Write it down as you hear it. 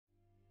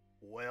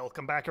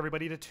Welcome back,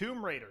 everybody, to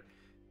Tomb Raider.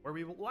 Where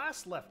we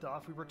last left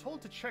off, we were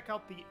told to check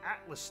out the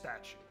Atlas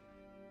statue,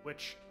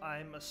 which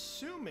I'm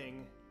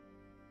assuming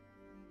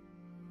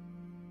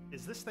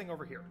is this thing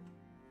over here.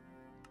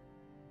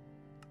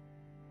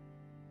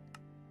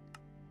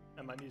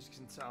 And my music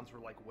and sounds were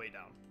like way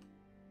down.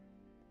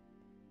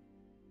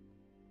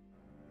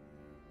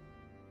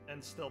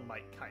 And still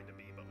might kind of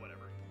be, but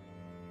whatever.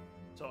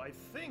 So I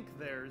think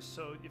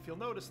so if you'll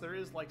notice, there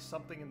is like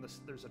something in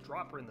this, there's a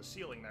dropper in the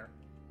ceiling there.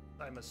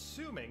 I'm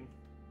assuming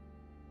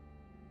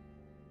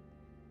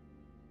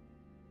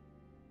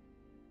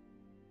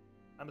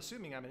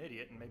I'm an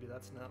idiot, and maybe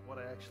that's not what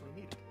I actually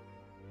needed.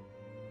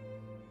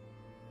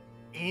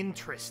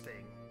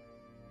 Interesting.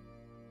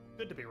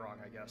 Good to be wrong,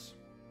 I guess.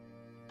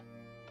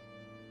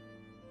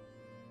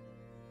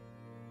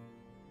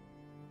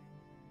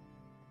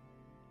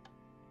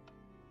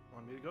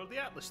 Want me to go to the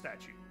Atlas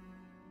statue?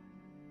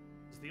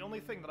 It's the only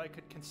thing that I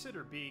could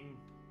consider being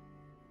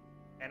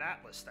an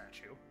Atlas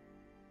statue.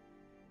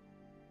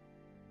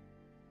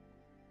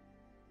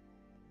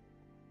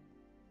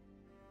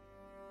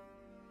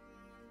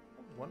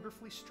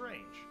 Wonderfully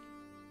strange.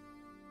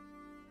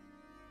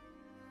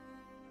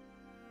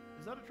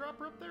 Is that a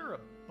dropper up there or a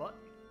button?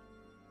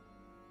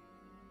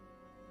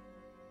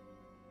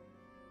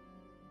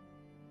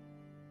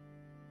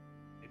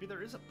 Maybe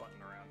there is a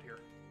button around here.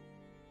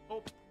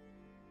 Oh.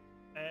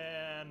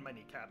 And my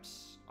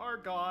kneecaps are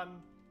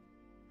gone.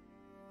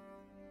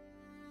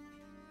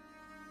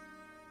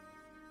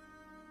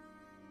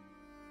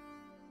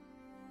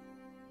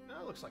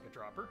 That looks like a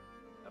dropper.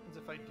 What happens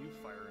if I do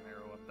fire an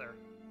arrow up there?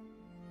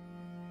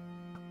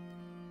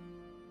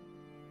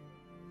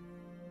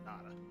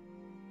 Nada.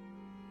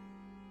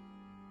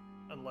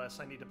 Unless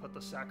I need to put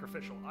the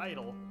sacrificial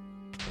idol.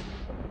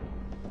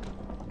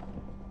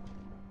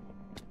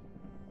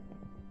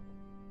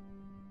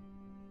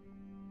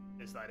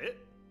 Is that it?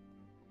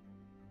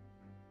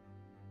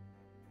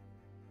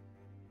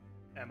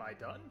 Am I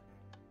done?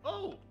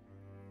 Oh!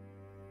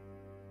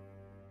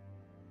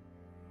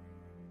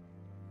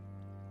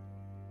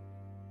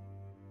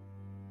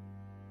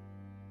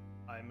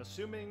 I'm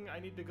assuming I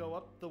need to go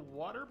up the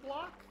water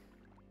block?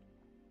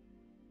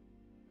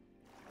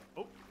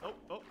 Oh,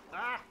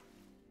 ah!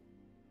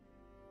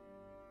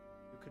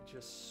 You could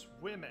just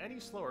swim any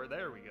slower.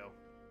 There we go.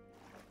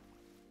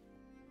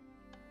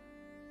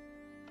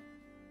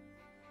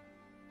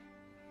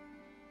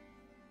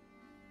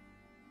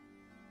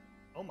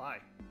 Oh my.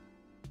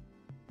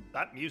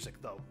 That music,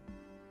 though.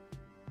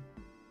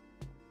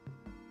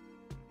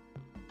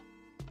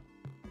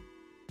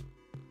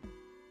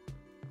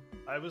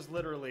 I was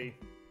literally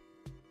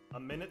a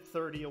minute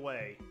 30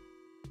 away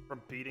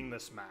from beating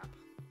this map.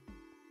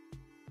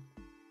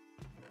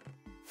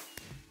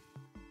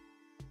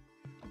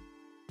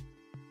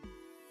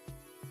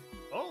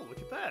 Oh, look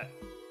at that.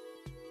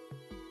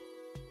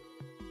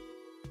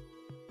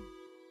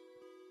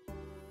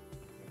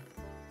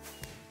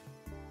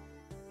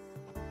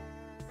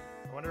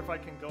 I wonder if I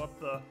can go up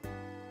the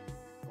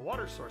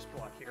water source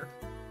block here.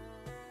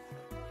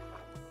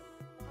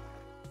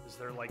 Is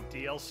there like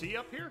DLC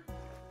up here?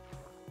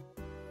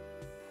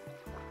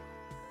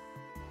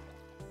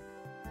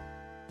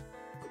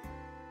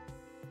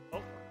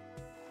 Oh.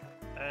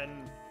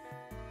 And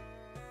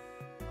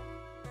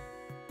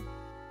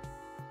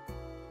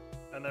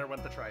there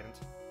went the trident.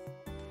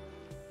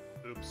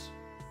 Oops.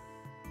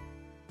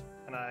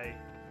 Can I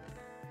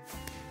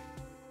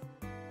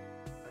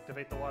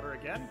activate the water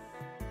again?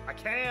 I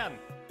can!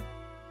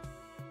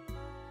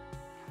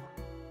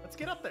 Let's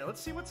get up there. Let's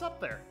see what's up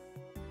there.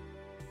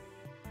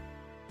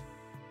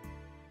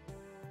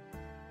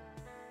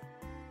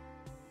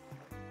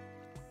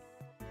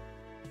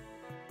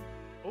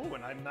 Oh,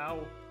 and I'm now...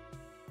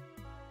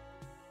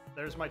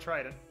 There's my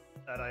trident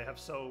that I have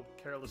so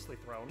carelessly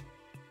thrown.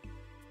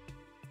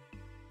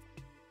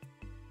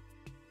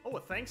 Oh, a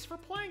thanks for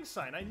playing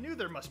sign. I knew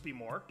there must be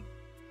more.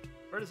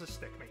 Where does this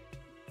stick me?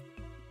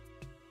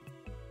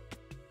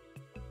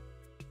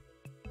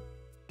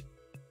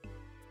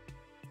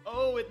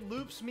 Oh, it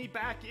loops me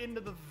back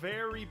into the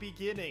very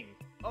beginning.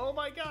 Oh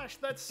my gosh,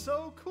 that's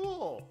so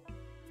cool.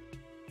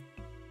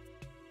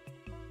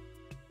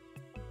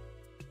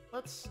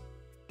 Oh,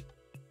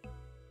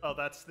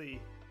 that's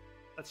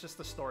just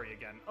the story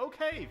again.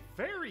 Okay,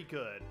 very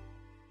good.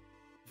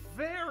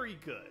 Very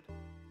good.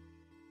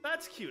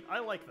 That's cute. I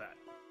like that.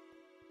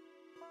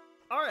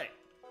 All right.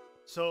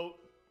 So,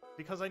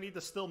 because I need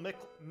to still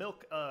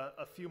milk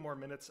a few more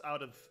minutes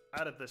out of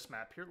this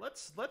map here,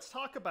 let's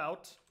talk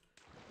about,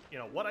 you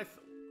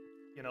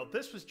know,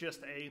 this was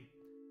just a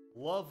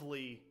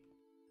lovely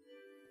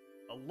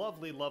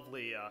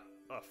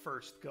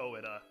first go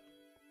at a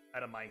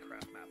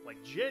Minecraft map.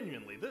 Like,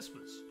 genuinely,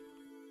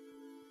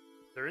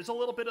 there is a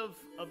little bit of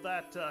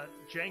that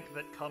jank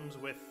that comes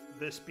with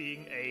this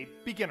being a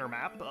beginner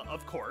map,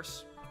 of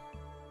course.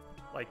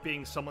 Like,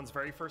 being someone's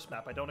very first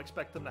map, I don't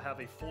expect them to have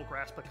a full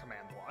grasp of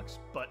command blocks,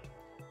 but,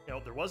 you know,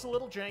 there was a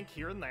little jank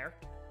here and there.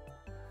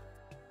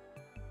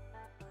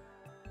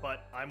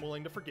 But I'm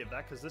willing to forgive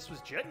that, because this was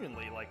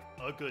genuinely, like,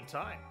 a good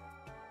time.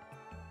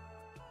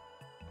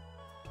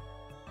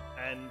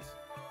 And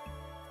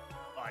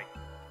like,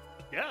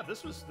 yeah,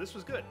 this was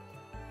good.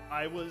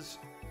 I was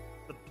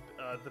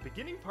the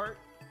beginning part.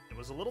 It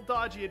was a little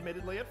dodgy,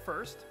 admittedly, at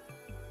first,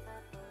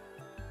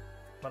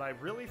 but I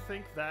really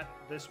think that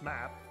this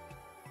map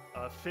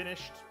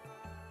finished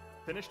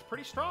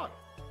pretty strong.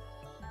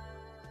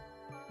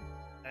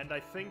 And I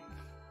think,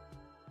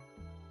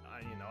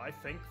 I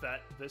think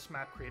that this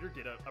map creator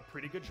did a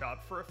pretty good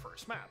job for a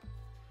first map.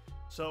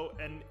 So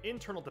an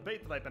internal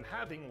debate that I've been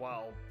having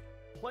while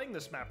playing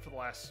this map for the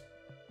last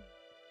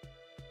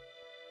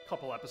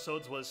couple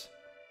episodes was,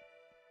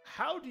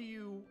 how do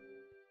you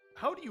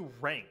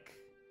rank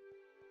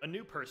a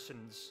new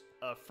person's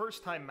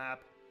first-time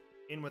map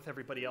in with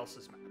everybody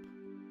else's map?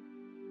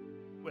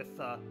 With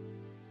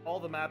all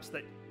the maps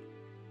that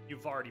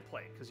you've already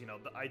played. Because,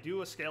 I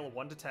do a scale of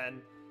 1 to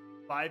 10,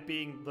 5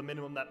 being the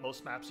minimum that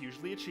most maps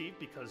usually achieve,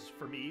 because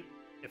for me,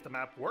 if the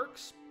map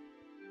works,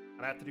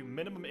 and I have to do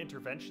minimum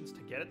interventions to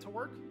get it to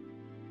work,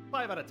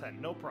 5 out of 10,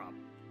 no problem.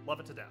 Love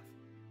it to death.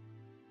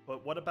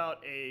 But what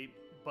about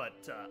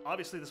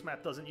obviously this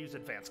map doesn't use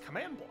advanced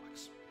command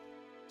blocks.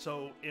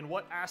 So in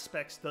what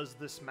aspects does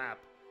this map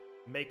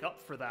make up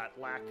for that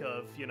lack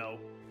of,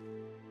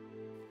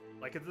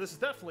 like, this is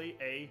definitely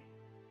a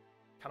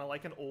kind of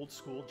like an old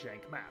school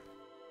jank map.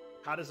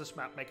 How does this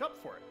map make up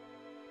for it?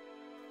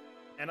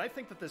 And I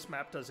think that this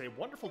map does a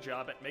wonderful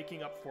job at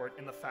making up for it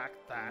in the fact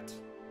that,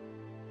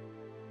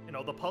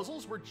 the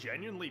puzzles were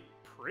genuinely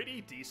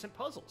pretty decent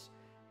puzzles.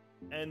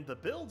 And the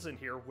builds in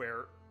here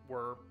were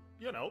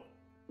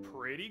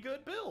pretty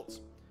good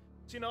builds.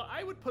 So,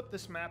 I would put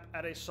this map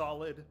at a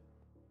solid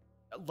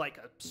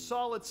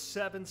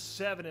 7,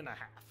 7.5.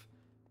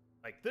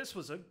 Like, this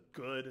was a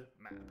good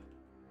map.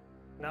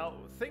 Now,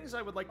 things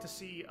I would like to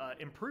see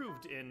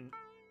improved in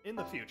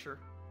the future.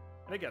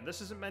 And again, this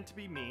isn't meant to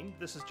be mean.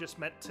 This is just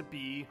meant to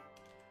be,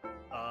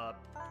 a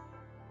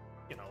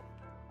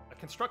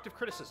constructive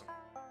criticism.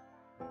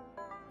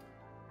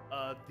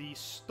 The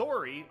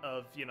story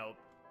of,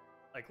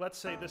 like, let's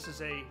say this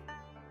is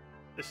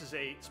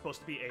supposed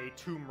to be a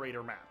Tomb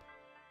Raider map.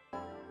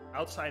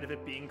 Outside of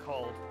it being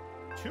called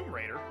Tomb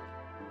Raider,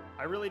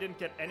 I really didn't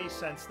get any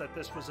sense that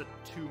this was a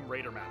Tomb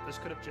Raider map. This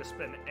could have just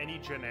been any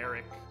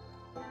generic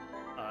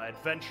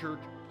adventure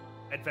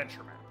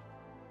map.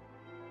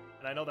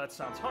 And I know that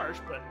sounds harsh,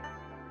 but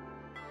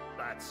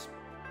that's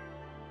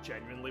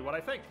genuinely what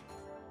I think.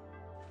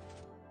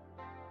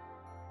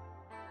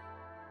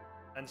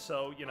 And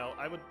so,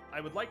 I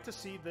would like to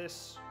see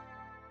this.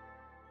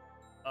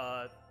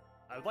 I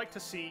would like to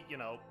see,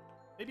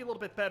 maybe a little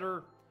bit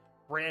better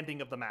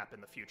branding of the map in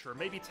the future.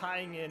 Maybe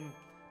tying in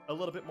a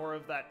little bit more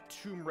of that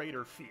Tomb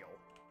Raider feel.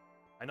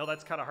 I know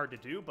that's kind of hard to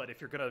do, but if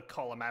you're going to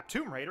call a map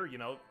Tomb Raider,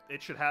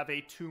 it should have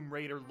a Tomb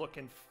Raider look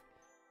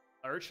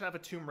or it should have a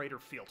Tomb Raider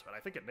feel to it. I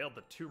think it nailed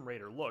the Tomb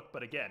Raider look,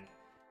 but again,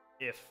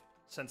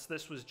 since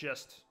this was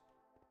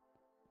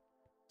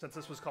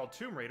called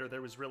Tomb Raider,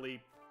 there was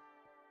really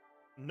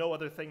no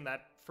other thing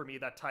that, for me,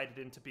 that tied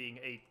it into being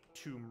a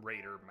Tomb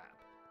Raider map.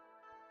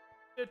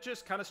 It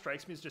just kind of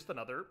strikes me as just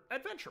another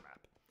adventure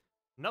map.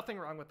 Nothing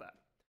wrong with that.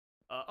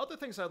 Other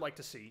things I'd like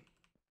to see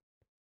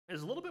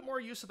is a little bit more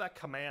use of that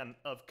command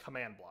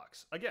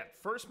blocks. Again,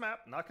 first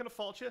map, not going to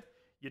fault you.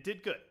 You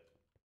did good.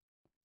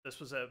 This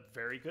was a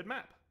very good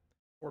map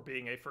for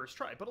being a first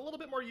try, but a little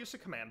bit more use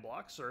of command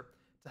blocks, or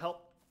to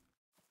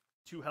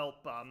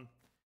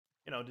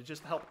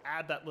just help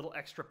add that little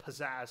extra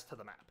pizzazz to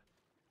the map.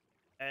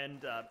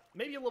 And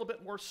maybe a little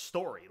bit more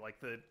story, like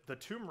the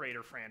Tomb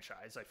Raider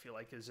franchise. I feel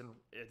like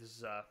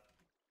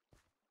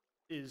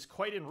is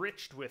quite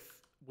enriched with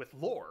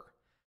lore.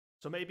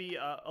 So maybe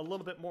a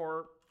little bit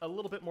more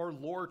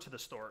lore to the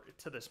story,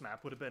 to this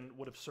map would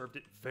have served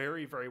it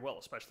very, very well,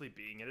 especially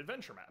being an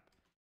adventure map.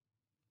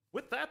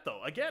 With that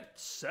though, again,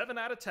 7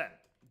 out of 10.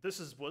 This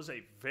was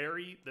a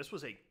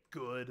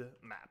good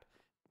map,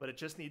 but it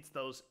just needs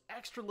those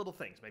extra little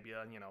things. Maybe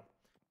a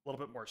little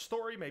bit more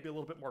story, maybe a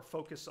little bit more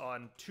focus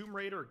on Tomb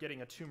Raider, or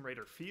getting a Tomb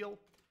Raider feel.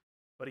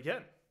 But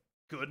again,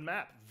 good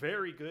map,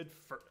 very good,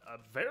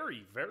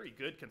 very, very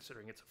good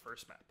considering it's a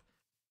first map.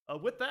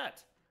 With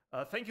that,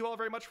 thank you all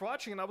very much for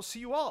watching, and I will see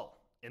you all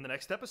in the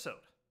next episode.